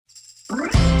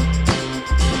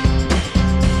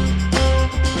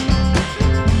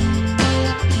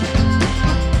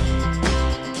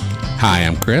Hi,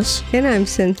 I'm Chris. And I'm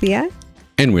Cynthia.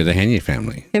 And we're the Hanier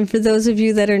Family. And for those of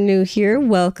you that are new here,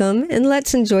 welcome, and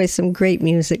let's enjoy some great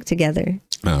music together.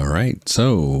 All right.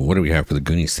 So, what do we have for the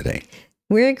Goonies today?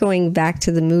 We're going back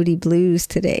to the Moody Blues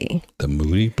today. The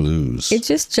Moody Blues. It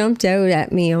just jumped out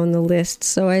at me on the list,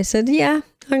 so I said, yeah,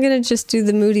 I'm going to just do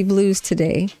the Moody Blues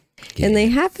today. Yeah. And they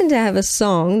happen to have a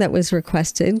song that was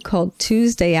requested called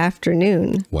Tuesday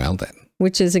Afternoon. Well, then.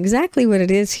 Which is exactly what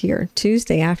it is here,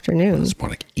 Tuesday afternoon. Well, it's more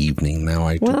like evening now.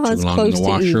 I took too long in the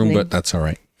washroom, but that's all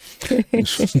right.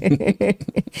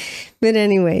 But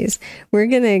anyways, we're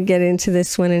going to get into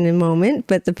this one in a moment.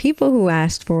 But the people who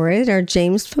asked for it are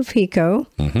James Papico,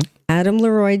 Adam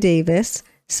Leroy Davis,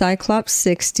 Cyclops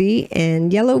 60,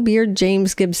 and Yellowbeard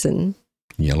James Gibson.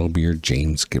 Yellowbeard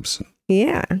James Gibson.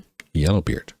 Yeah.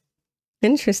 Yellowbeard.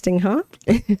 Interesting, huh?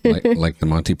 like the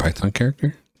Monty Python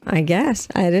character? I guess.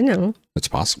 I don't know. It's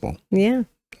possible. Yeah.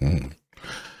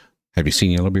 Have you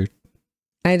seen Yellowbeard?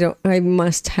 I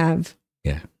must have.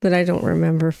 Yeah. But I don't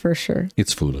remember for sure.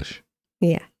 It's foolish.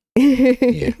 Yeah.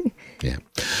 Yeah.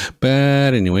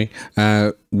 But anyway,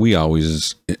 we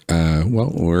always,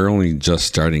 we're only just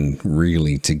starting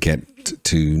really to get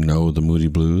to know the Moody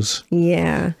Blues.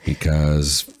 Yeah.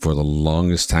 Because for the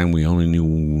longest time, we only knew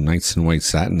Nights in White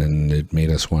Satin, and it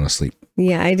made us want to sleep.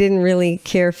 Yeah, I didn't really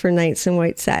care for Nights in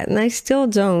White Satin. I still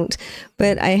don't.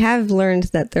 But I have learned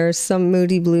that there are some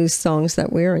Moody Blues songs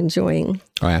that we're enjoying.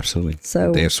 Oh, absolutely.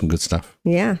 So they have some good stuff.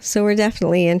 Yeah. So we're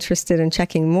definitely interested in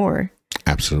checking more.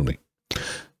 Absolutely.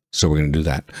 So we're going to do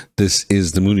that. This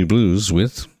is the Moody Blues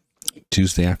with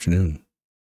Tuesday Afternoon.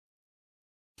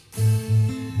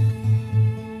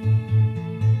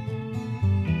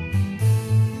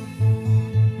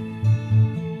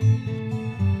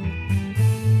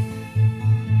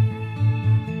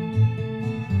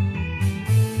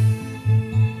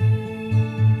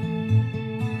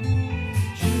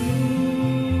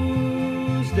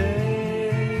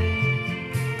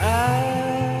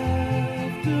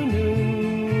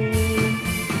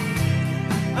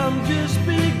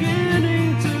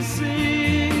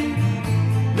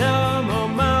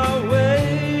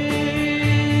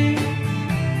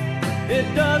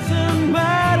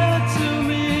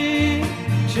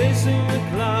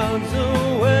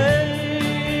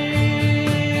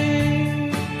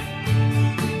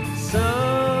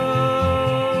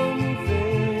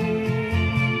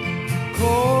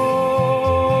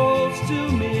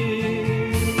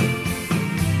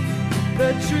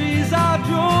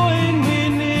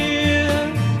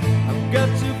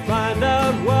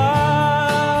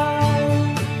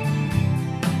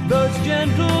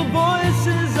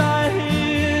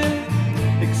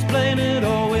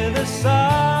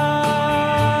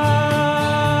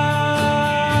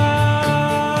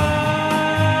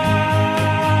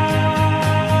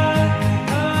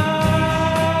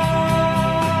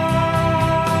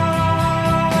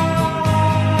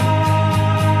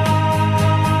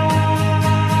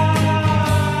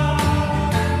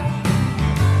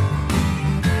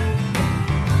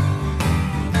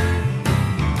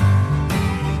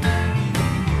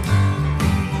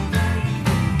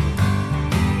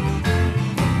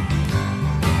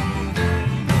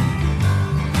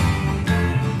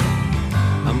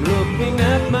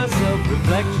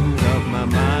 Reflections of my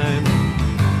mind.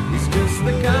 It's just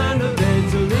the kind of day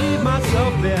to leave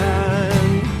myself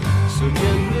behind. So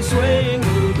gently swaying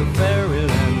through the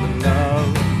fairyland of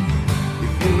love.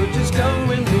 If you would just come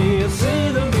with me, you'll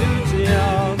see the beauty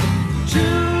of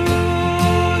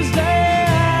Tuesday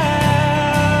afternoon.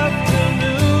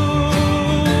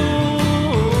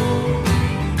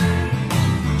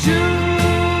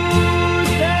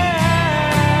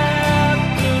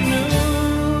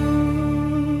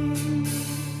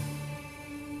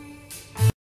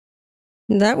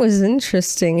 That was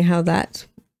interesting how that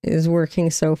is working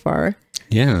so far.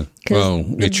 Yeah. Well,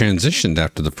 it transitioned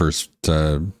after the first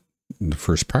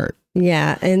part.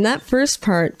 Yeah. And that first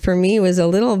part for me was a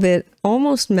little bit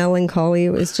almost melancholy.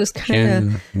 It was just kind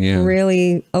of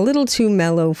really a little too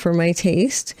mellow for my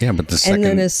taste. Yeah. But the second. And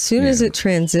then as soon as it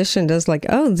transitioned, I was like,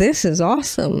 oh, this is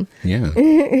awesome. Yeah.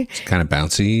 It's kind of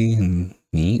bouncy and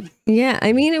neat. Yeah.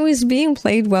 I mean, it was being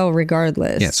played well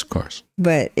regardless. Yes, of course.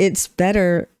 But it's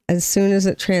better. As soon as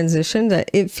it transitioned,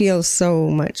 it feels so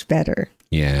much better.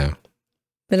 Yeah.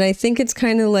 But I think it's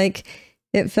kind of like,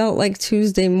 it felt like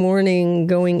Tuesday morning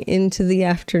going into the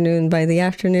afternoon. By the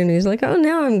afternoon, he's like, oh,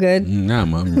 now I'm good. Now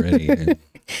I'm ready.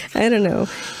 I don't know.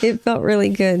 It felt really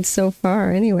good so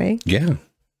far anyway. Yeah.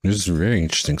 This is a very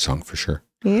interesting song for sure.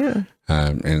 Yeah.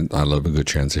 And I love a good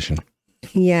transition.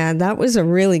 Yeah, that was a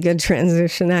really good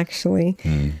transition, actually.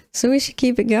 So we should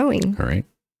keep it going. All right.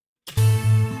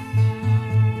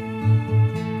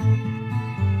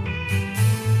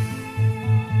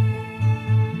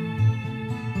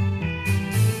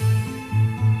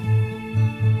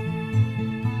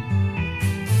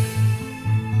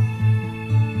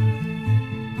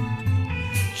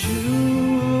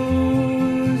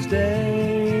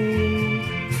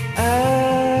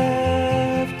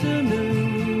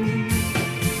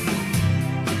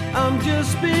 I'm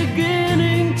just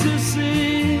beginning to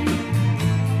see.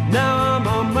 Now I'm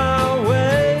on my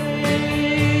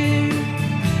way.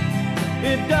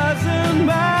 It doesn't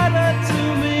matter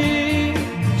to me,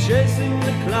 chasing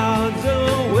the clouds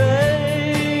away.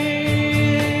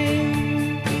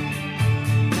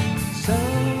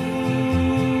 Something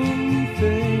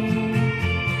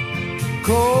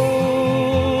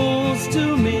calls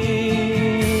to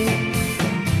me.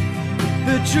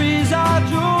 The trees are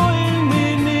drawing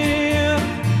me near.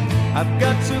 I've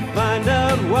got to find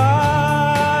out why.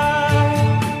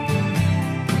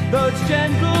 Those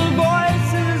gentle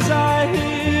voices I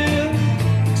hear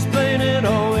explain it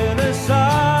all in a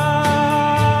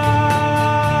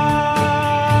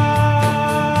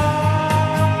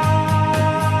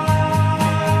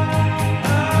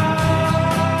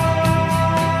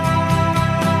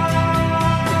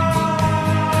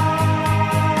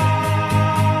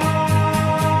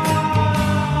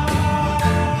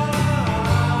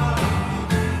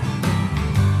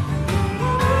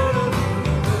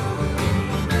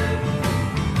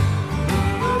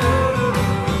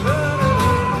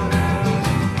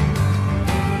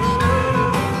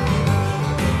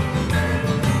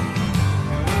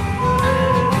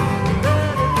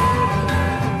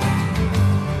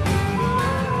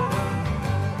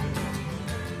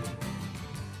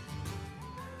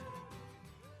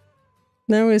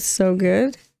That was so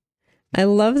good. I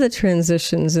love the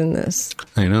transitions in this.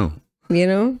 I know. You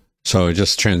know? So it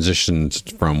just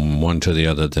transitioned from one to the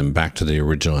other, then back to the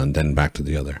original, and then back to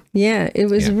the other. Yeah, it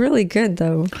was really good,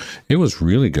 though. It was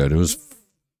really good. It was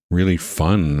really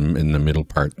fun in the middle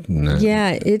part.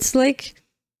 Yeah, it's like,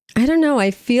 I don't know,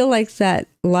 I feel like that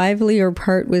livelier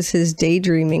part was his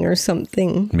daydreaming or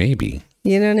something. Maybe.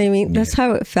 You know what I mean? That's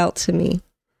how it felt to me.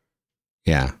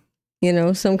 Yeah. You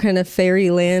know, some kind of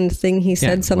fairyland thing. He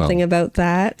said something about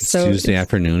that. It's so Tuesday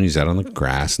afternoon. He's out on the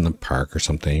grass in the park or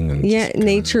something. And yeah,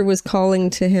 nature was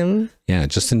calling to him. Yeah,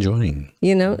 just enjoying.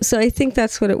 You know, so I think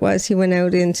that's what it was. He went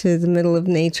out into the middle of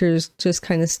nature's, just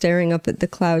kind of staring up at the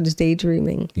clouds,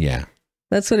 daydreaming. Yeah.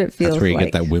 That's what it feels like. That's where you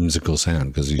get that whimsical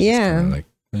sound, because he's just kind of like...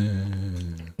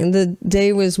 And the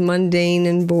day was mundane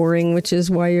and boring, which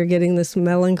is why you're getting this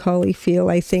melancholy feel,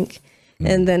 I think.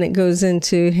 And then it goes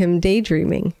into him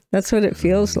daydreaming. That's what it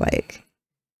feels like.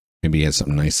 Maybe he had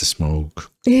something nice to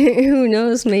smoke. Who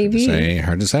knows? Maybe.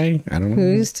 Hard to say. I don't know.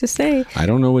 Who's to say? I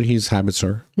don't know what his habits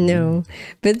are. No,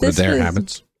 but this or their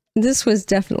habits. This was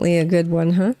definitely a good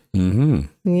one, huh? Mm-hmm.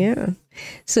 Yeah.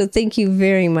 So thank you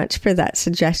very much for that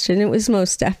suggestion. It was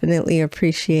most definitely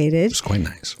appreciated. It was quite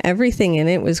nice. Everything in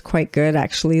it was quite good,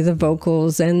 actually. The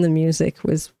vocals and the music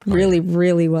was really,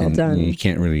 really well done. You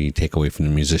can't really take away from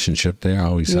the musicianship. They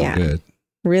always sound good.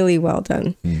 Really well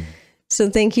done. So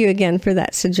thank you again for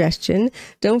that suggestion.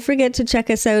 Don't forget to check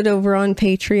us out over on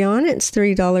Patreon. It's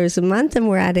 $3 a month, and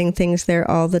we're adding things there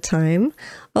all the time.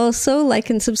 Also, like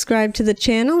and subscribe to the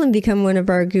channel and become one of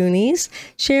our Goonies.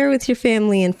 Share with your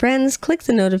family and friends. Click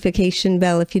the notification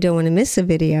bell if you don't want to miss a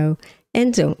video.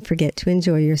 And don't forget to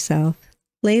enjoy yourself.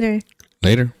 Later.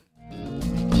 Later.